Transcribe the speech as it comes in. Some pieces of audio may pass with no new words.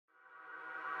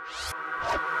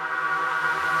Hello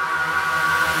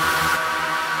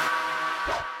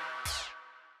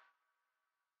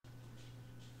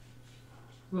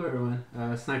everyone,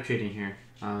 Snipe Trading here.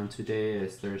 Today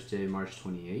is Thursday, March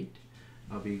 28th.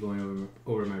 I'll be going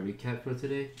over my recap for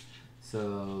today.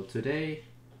 So today,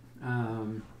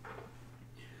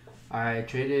 I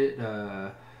traded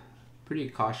pretty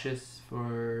cautious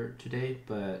for today,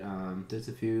 but there's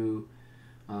a few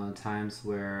times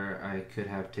where I could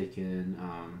have taken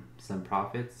some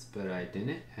profits, but I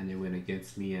didn't, and it went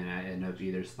against me, and I ended up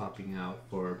either stopping out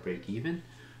for break even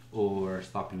or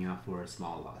stopping out for a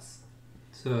small loss.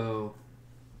 So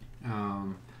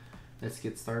let's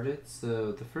get started.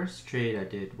 So the first trade I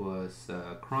did was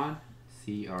CRON,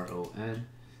 C-R-O-N.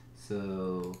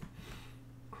 So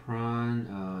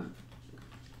CRON,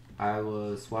 I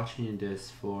was watching this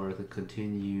for the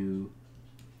continue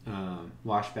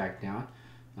wash back down,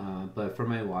 but for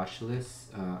my watch list,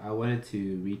 I wanted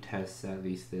to retest at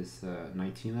least this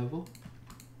 19 level.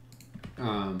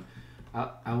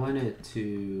 I wanted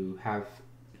to have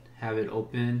it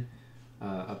open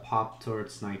a pop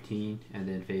towards 19 and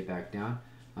then fade back down,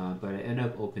 but I ended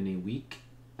up opening weak,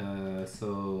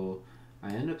 so I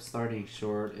ended up starting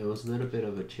short. It was a little bit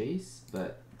of a chase,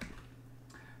 but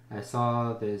I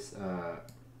saw this a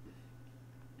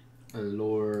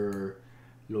lower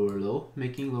low,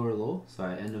 making lower low, so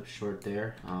I ended up short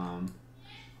there,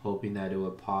 hoping that it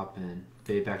would pop and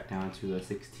fade back down to the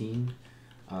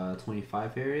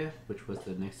 16.25 area, which was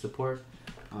the next support,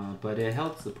 but it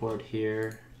held support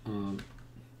here. I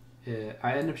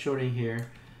ended up shorting here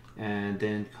and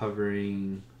then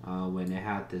covering when it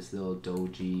had this little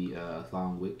doji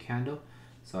long wick candle,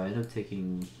 so I ended up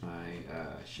taking my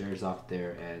shares off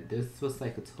there, and this was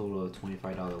like a total of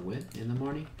 $25 win in the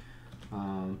morning,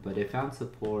 but it found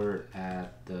support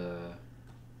at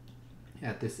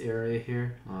this area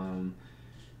here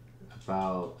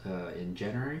about in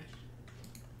January.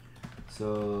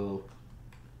 So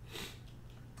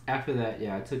after that,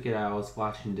 yeah, I took it out. I was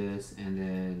watching this, and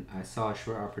then I saw a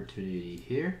short opportunity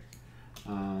here.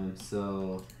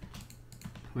 So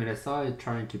when I saw it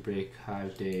trying to break high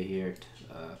day here at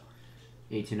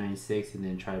 1896 and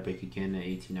then try to break again at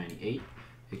 1898,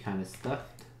 it kind of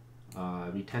stuffed,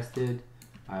 retested.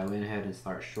 I went ahead and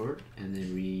start short and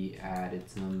then re-added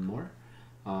some more,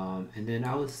 and then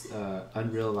I was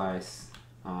unrealized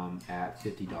at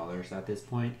 $50 at this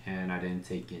point, and I didn't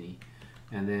take any.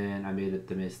 And then I made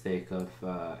the mistake of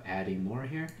adding more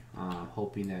here,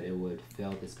 hoping that it would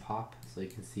fail this pop. So you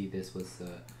can see this was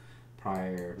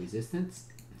prior resistance,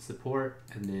 support,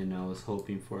 and then I was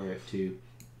hoping for it to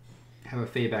have a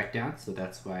fade back down, so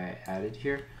that's why I added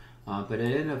here. But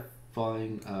it ended up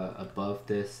falling above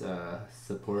this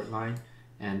support line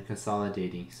and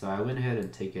consolidating. So I went ahead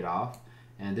and take it off,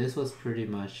 and this was pretty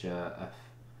much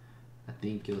I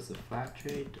think it was a flat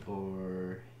trade,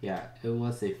 or yeah, it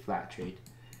was a flat trade.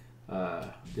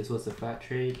 This was a flat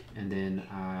trade, and then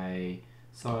I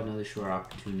saw another short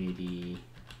opportunity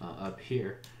up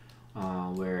here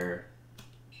where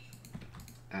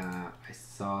I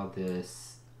saw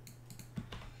this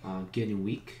getting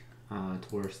weak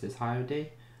towards this higher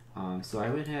day. So I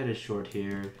went ahead and short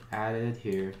here, added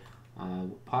here,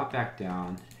 popped back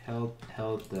down, held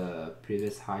the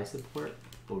previous high support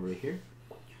over here.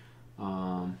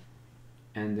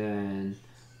 And then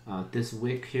this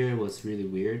wick here was really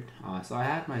weird. So I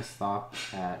had my stop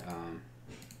at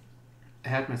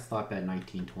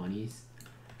 1920s,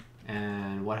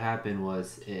 and what happened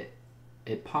was it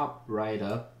popped right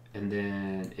up, and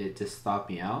then it just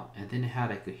stopped me out, and then it had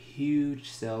like a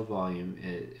huge sell volume.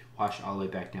 It washed all the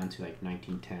way back down to like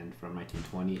 1910 from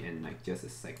 1920 in like just a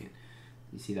second.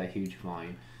 You see that huge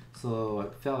volume. So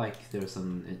it felt like there was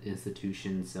some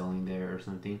institution selling there or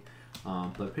something.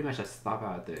 But pretty much I stopped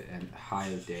out at the high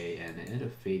of day, and it ended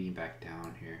up fading back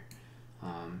down here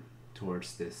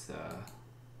towards this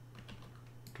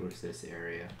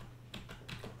area.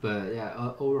 But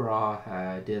yeah, overall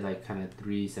I did like kind of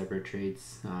 3 separate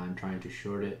trades trying to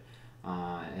short it.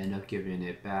 I ended up giving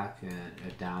it back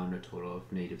and down a total of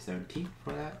 -17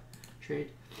 for that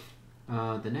trade.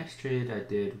 The next trade I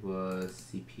did was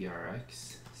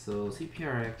CPRX. So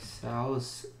CPRX, I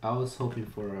was hoping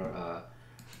for a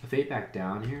fade back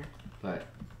down here, but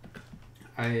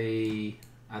I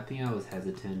think I was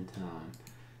hesitant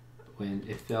when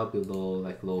it fell below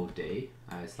like low day.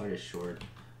 I started short,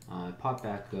 popped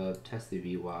back up, tested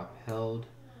VWAP, held,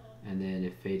 and then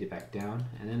it faded back down,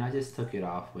 and then I just took it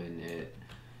off when it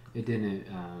didn't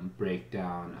break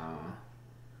down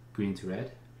green to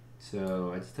red.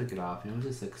 So I just took it off, and it was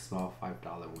just like a small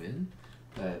 $5 win,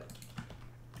 but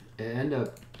it ended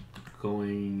up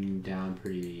going down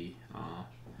pretty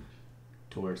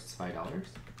towards $5.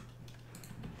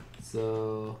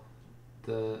 So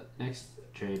the next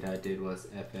trade I did was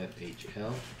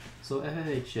FFHL. So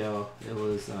FFHL, it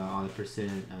was on the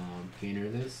percent gainer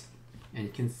list, and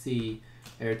you can see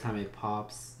every time it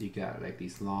pops, you got like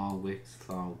these long wicks,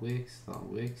 long wicks, long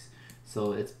wicks.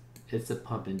 So it's a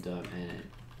pump and dump, and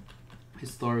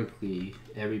historically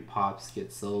every pops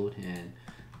gets sold, and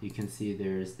you can see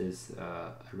there's this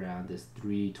around this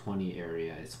 320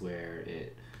 area is where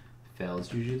it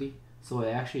fails usually. So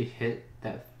it actually hit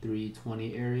that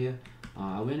 320 area.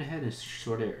 I went ahead and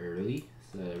shorted early,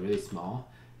 so really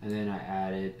small, and then I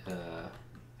added a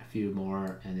few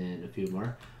more and then a few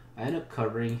more. I ended up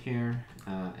covering here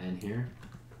and here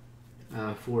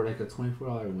for like a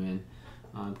 $24 win,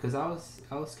 because I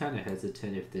was kind of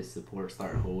hesitant if this support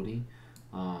started holding.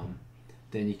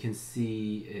 Then you can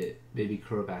see it maybe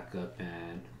curl back up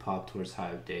and pop towards high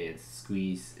of day and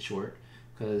squeeze short,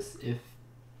 because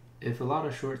if a lot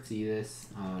of shorts see this,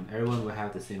 everyone would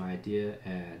have the same idea,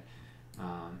 and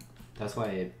that's why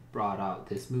it brought out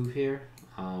this move here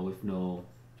with no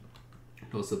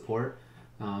support.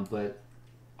 But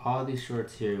all these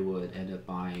shorts here would end up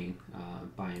buying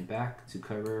back to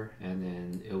cover, and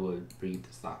then it would bring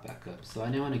the stock back up. So I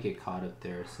didn't want to get caught up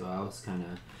there, so I was kind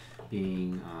of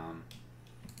being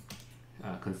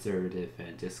conservative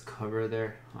and just cover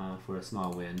there for a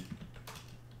small win.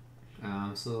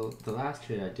 So the last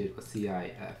trade I did was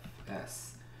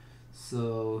CIFS.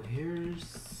 So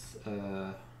here's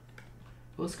it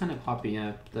was kind of popping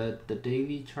up. The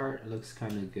daily chart looks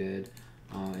kind of good.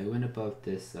 It went above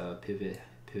this pivot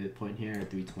point here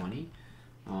at 320.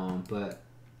 But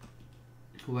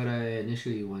what I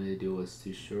initially wanted to do was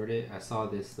to short it. I saw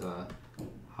this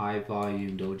high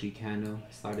volume doji candle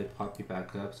started popping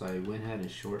back up, so I went ahead and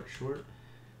short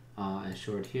and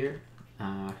short here.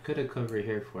 I could have covered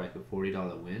here for like a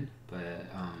 $40 win, but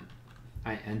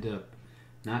I end up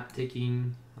not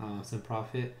taking some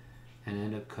profit and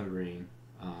end up covering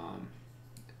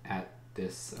at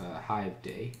this high of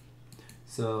day.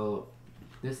 So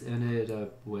this ended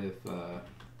up with I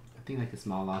think like a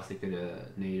small loss, like at a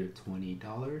negative $20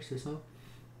 or so.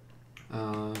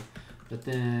 But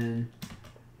then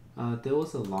there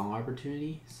was a long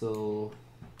opportunity. So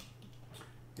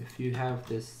if you have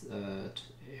this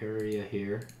area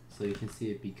here, so you can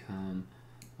see it become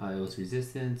it was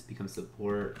resistance, become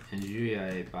support, and usually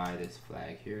I buy this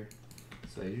flag here.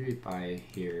 So I usually buy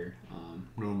here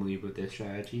normally with this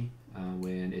strategy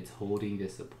when it's holding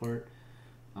this support,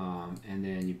 and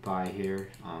then you buy here,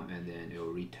 and then it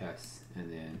will retest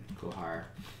and then go higher.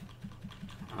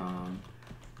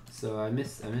 So I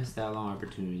missed that long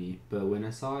opportunity, but when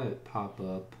I saw it pop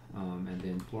up and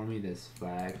then form me this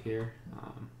flag here,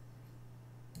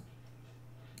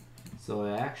 so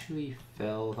it actually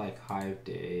fell like high of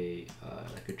day,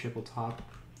 like a triple top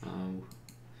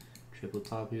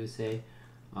you would say,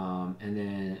 and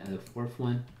then the fourth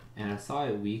one, and I saw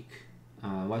it weak.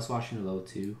 I was watching the low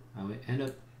too. I would end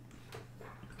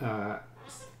up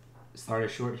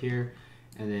started short here,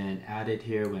 and then added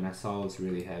here when I saw it was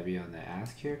really heavy on the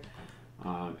ask here,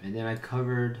 and then I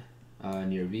covered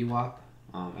near VWAP.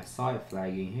 I saw it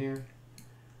flagging here,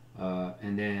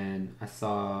 and then I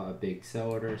saw a big sell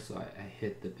order, so I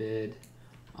hit the bid,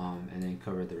 and then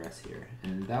covered the rest here,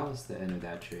 and that was the end of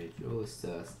that trade. It was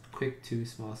a quick 2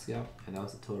 small scalp, and that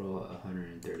was a total of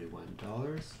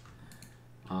 $131.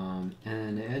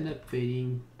 And it ended up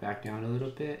fading back down a little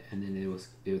bit, and then it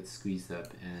would squeeze up,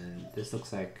 and this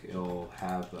looks like it'll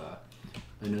have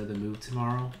another move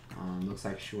tomorrow. Looks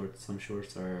like some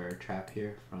shorts are trapped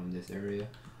here from this area,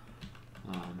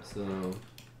 so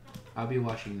I'll be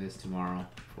watching this tomorrow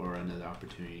for another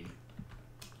opportunity.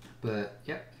 But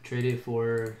yeah, traded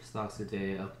 4 stocks a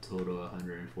day, up total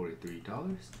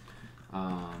 $143.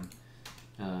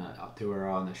 They were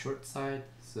all on the short side,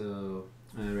 so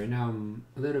right now I'm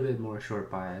a little bit more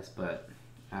short bias, but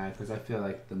because I feel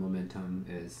like the momentum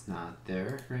is not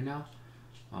there right now.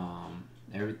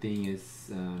 Everything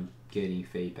is getting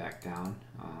fade back down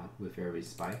with every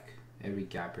spike. Every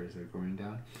gappers are going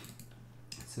down.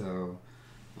 So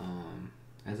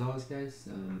as always, guys,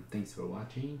 thanks for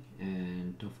watching,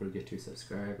 and don't forget to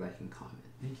subscribe, like, and comment.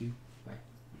 Thank you. Bye.